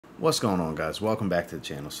What's going on, guys? Welcome back to the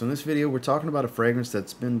channel. So in this video we're talking about a fragrance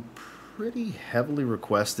that's been pretty heavily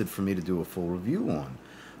requested for me to do a full review on.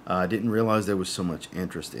 I didn't realize there was so much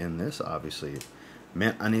interest in this. Obviously it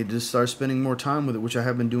meant I needed to start spending more time with it, which I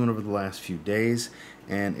have been doing over the last few days.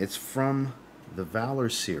 And it's from the Valor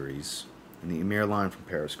series in the Emir line from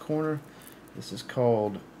Paris Corner. This is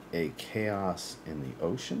called A Chaos in the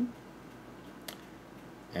Ocean,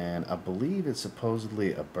 and I believe it's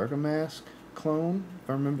supposedly a Bergamasque clone, if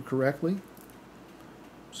I remember correctly.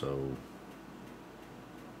 So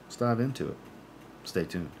let's dive into it. Stay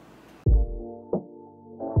tuned.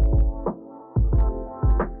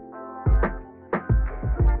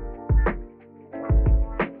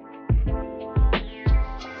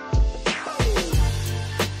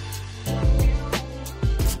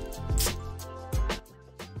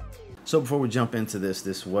 So before we jump into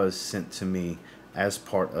this was sent to me as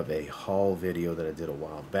part of a haul video that I did a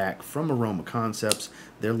while back from Aroma Concepts.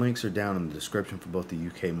 Their links are down in the description for both the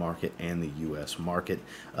UK market and the US market,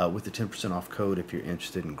 with the 10% off code if you're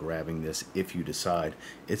interested in grabbing this, if you decide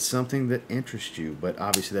it's something that interests you. But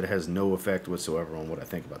obviously that has no effect whatsoever on what I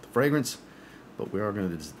think about the fragrance. But we are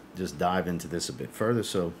going to just dive into this a bit further,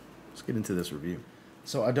 so let's get into this review.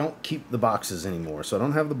 So I don't keep the boxes anymore, so I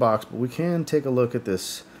don't have the box, but we can take a look at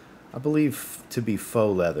this, I believe to be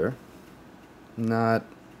faux leather. Not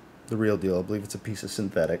the real deal. I believe it's a piece of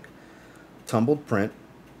synthetic. Tumbled print.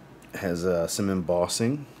 Has some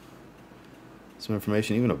embossing. Some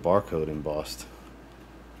information, even a barcode embossed.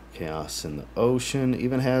 Chaos in the Ocean.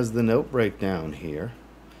 Even has the note breakdown here.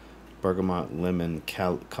 Bergamot, lemon,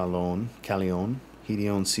 calion,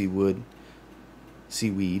 hedione,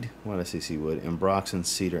 seaweed. Why did I say seaweed? Ambroxan,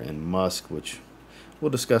 cedar, and musk, which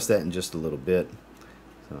we'll discuss that in just a little bit.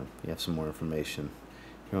 So you have some more information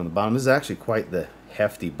here on the bottom. This is actually quite the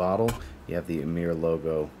hefty bottle. You have the Emir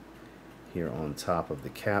logo here on top of the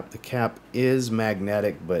cap. The cap is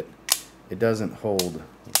magnetic, but it doesn't hold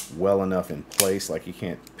well enough in place, like you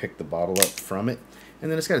can't pick the bottle up from it. And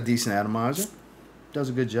then it's got a decent atomizer. Does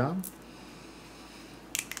a good job.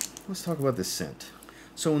 Let's talk about the scent.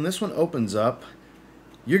 So when this one opens up,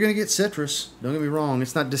 you're going to get citrus. Don't get me wrong.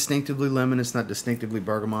 It's not distinctively lemon. It's not distinctively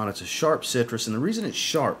bergamot. It's a sharp citrus. And the reason it's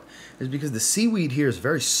sharp is because the seaweed here is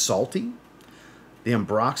very salty. The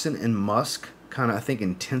ambroxan and musk kind of, I think,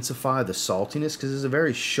 intensify the saltiness because it's a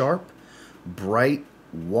very sharp, bright,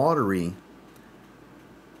 watery,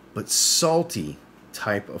 but salty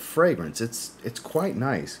type of fragrance. It's quite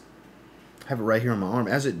nice. I have it right here on my arm.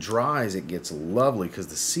 As it dries, it gets lovely because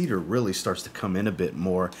the cedar really starts to come in a bit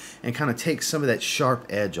more and kind of takes some of that sharp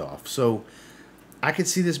edge off. So I could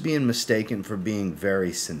see this being mistaken for being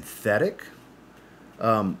very synthetic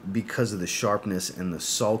because of the sharpness and the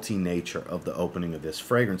salty nature of the opening of this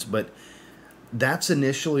fragrance. But that's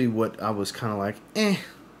initially what I was kind of like,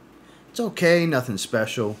 it's okay, nothing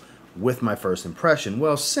special with my first impression.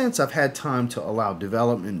 Well, since I've had time to allow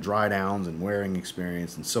development, dry downs, and wearing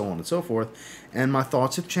experience, and so on and so forth, and my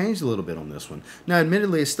thoughts have changed a little bit on this one. Now,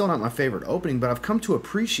 admittedly, it's still not my favorite opening, but I've come to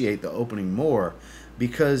appreciate the opening more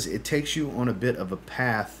because it takes you on a bit of a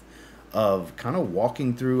path of kind of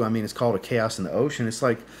walking through. I mean, it's called A Chaos in the Ocean. It's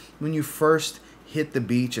like when you first hit the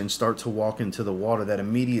beach and start to walk into the water, that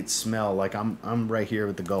immediate smell, like I'm right here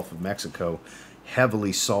at the Gulf of Mexico,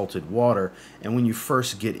 heavily salted water, and when you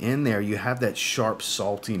first get in there you have that sharp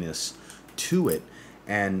saltiness to it,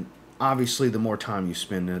 and obviously the more time you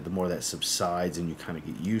spend in it, the more that subsides and you kind of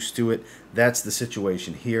get used to it. That's the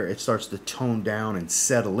situation here. It starts to tone down and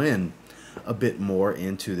settle in a bit more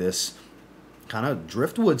into this kind of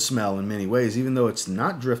driftwood smell in many ways, even though it's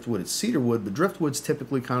not driftwood, it's cedarwood, but driftwood's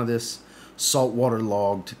typically kind of this saltwater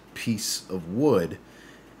logged piece of wood,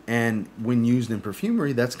 and when used in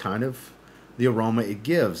perfumery, that's kind of the aroma it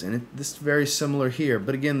gives. And this is very similar here,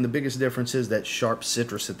 but again, the biggest difference is that sharp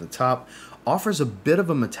citrus at the top offers a bit of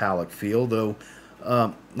a metallic feel, though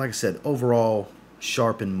like I said, overall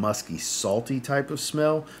sharp and musky, salty type of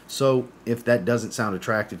smell. So if that doesn't sound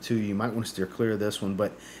attractive to you, you might want to steer clear of this one.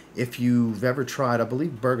 But if you've ever tried, I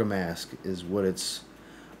believe Bergamasque is what it's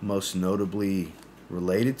most notably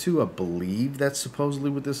related to. I believe that's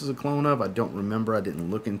supposedly what this is a clone of. I don't remember. I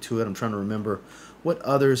didn't look into it. I'm trying to remember what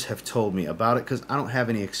others have told me about it because I don't have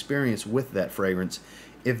any experience with that fragrance,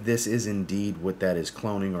 if this is indeed what that is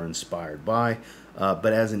cloning or inspired by.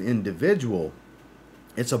 But as an individual,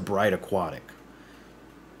 it's a bright aquatic.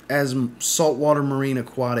 As saltwater marine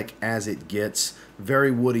aquatic as it gets,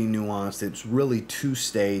 very woody, nuanced. It's really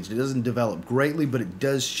two-staged. It doesn't develop greatly, but it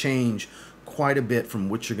does change quite a bit from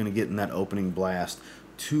what you're going to get in that opening blast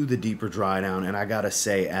to the deeper dry down. And I gotta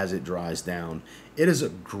say, as it dries down, it is a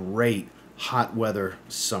great hot weather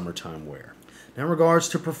summertime wear. Now, in regards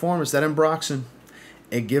to performance, that Ambroxan,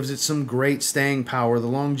 it gives it some great staying power. The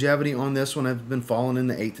longevity on this one has been falling in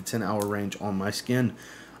the 8 to 10 hour range on my skin.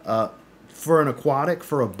 For an aquatic,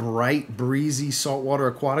 for a bright, breezy, saltwater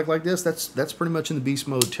aquatic like this, that's pretty much in the beast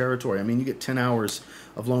mode territory. I mean, you get 10 hours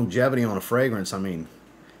of longevity on a fragrance. I mean,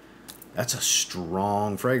 that's a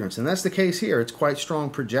strong fragrance. And that's the case here. It's quite strong.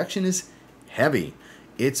 Projection is heavy.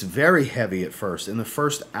 It's very heavy at first. In the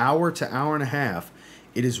first hour to hour and a half,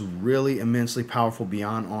 it is really immensely powerful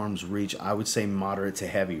beyond arm's reach. I would say moderate to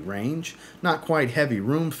heavy range. Not quite heavy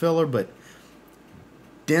room filler, but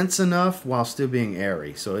dense enough while still being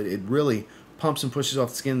airy. So it really pumps and pushes off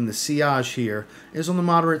the skin. The sillage here is on the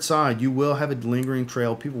moderate side. You will have a lingering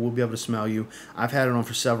trail. People will be able to smell you. I've had it on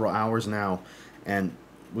for several hours now and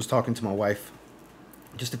was talking to my wife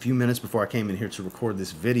just a few minutes before I came in here to record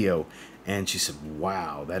this video, and she said,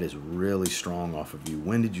 wow, that is really strong off of you.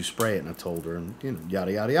 When did you spray it? And I told her, and you know,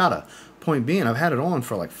 yada, yada, yada. Point being, I've had it on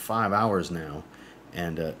for like 5 hours now,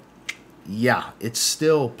 and yeah, it's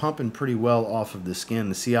still pumping pretty well off of the skin.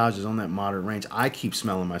 The sillage is on that moderate range. I keep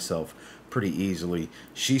smelling myself pretty easily.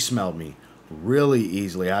 She smelled me really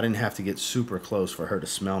easily. I didn't have to get super close for her to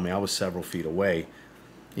smell me. I was several feet away.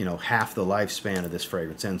 You know, half the lifespan of this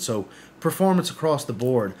fragrance. And so performance across the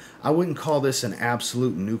board, I wouldn't call this an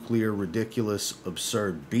absolute nuclear, ridiculous,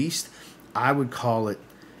 absurd beast. I would call it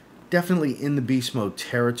definitely in the beast mode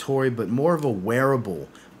territory, but more of a wearable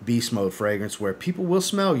beast mode fragrance where people will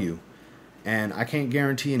smell you. And I can't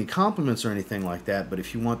guarantee any compliments or anything like that, but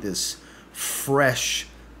if you want this fresh,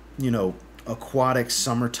 you know, aquatic,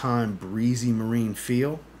 summertime, breezy marine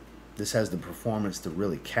feel, this has the performance to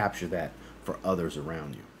really capture that for others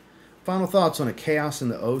around you. Final thoughts on A Chaos in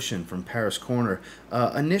the Ocean from Paris Corner.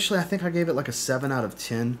 Initially, I think I gave it like a 7 out of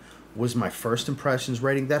 10 was my first impressions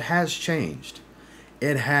rating. That has changed.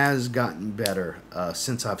 It has gotten better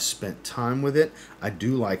since I've spent time with it. I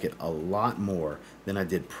do like it a lot more than I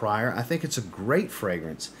did prior. I think it's a great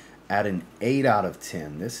fragrance at an 8 out of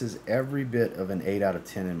 10. This is every bit of an 8 out of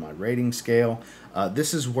 10 in my rating scale.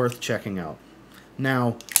 This is worth checking out.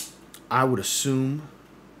 Now, I would assume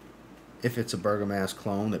if it's a Bergamasque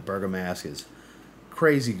clone, that Bergamasque is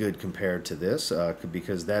crazy good compared to this,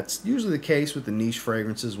 because that's usually the case with the niche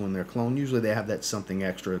fragrances when they're cloned. Usually they have that something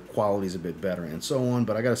extra, quality's a bit better, and so on.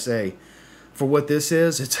 But I gotta say, for what this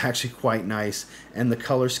is, it's actually quite nice, and the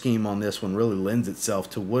color scheme on this one really lends itself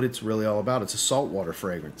to what it's really all about. It's a saltwater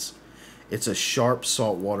fragrance. It's a sharp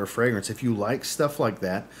saltwater fragrance. If you like stuff like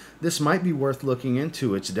that, this might be worth looking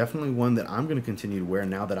into. It's definitely one that I'm going to continue to wear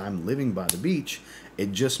now that I'm living by the beach.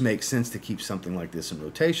 It just makes sense to keep something like this in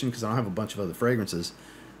rotation because I don't have a bunch of other fragrances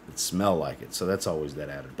that smell like it. So that's always that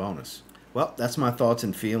added bonus. Well, that's my thoughts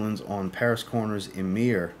and feelings on Paris Corner's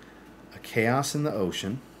Emir, A Chaos in the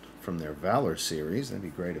Ocean from their Valor series. That'd be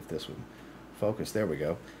great if this would focus. There we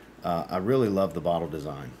go. I really love the bottle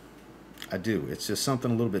design. I do. It's just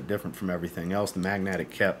something a little bit different from everything else. The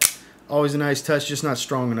magnetic cap, always a nice touch, just not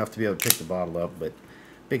strong enough to be able to pick the bottle up, but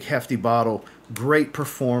big hefty bottle, great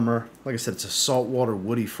performer. Like I said, it's a saltwater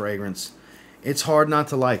woody fragrance. It's hard not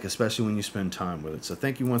to like, especially when you spend time with it. So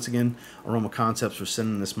thank you once again, Aroma Concepts, for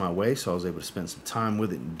sending this my way so I was able to spend some time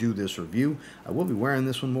with it and do this review. I will be wearing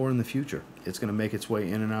this one more in the future. It's going to make its way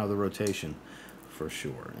in and out of the rotation for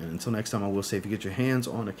sure. And until next time, I will say, if you get your hands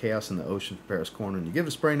on A Chaos in the Ocean from Paris Corner and you give it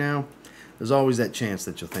a spray now, there's always that chance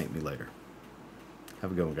that you'll thank me later.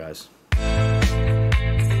 Have a good one, guys.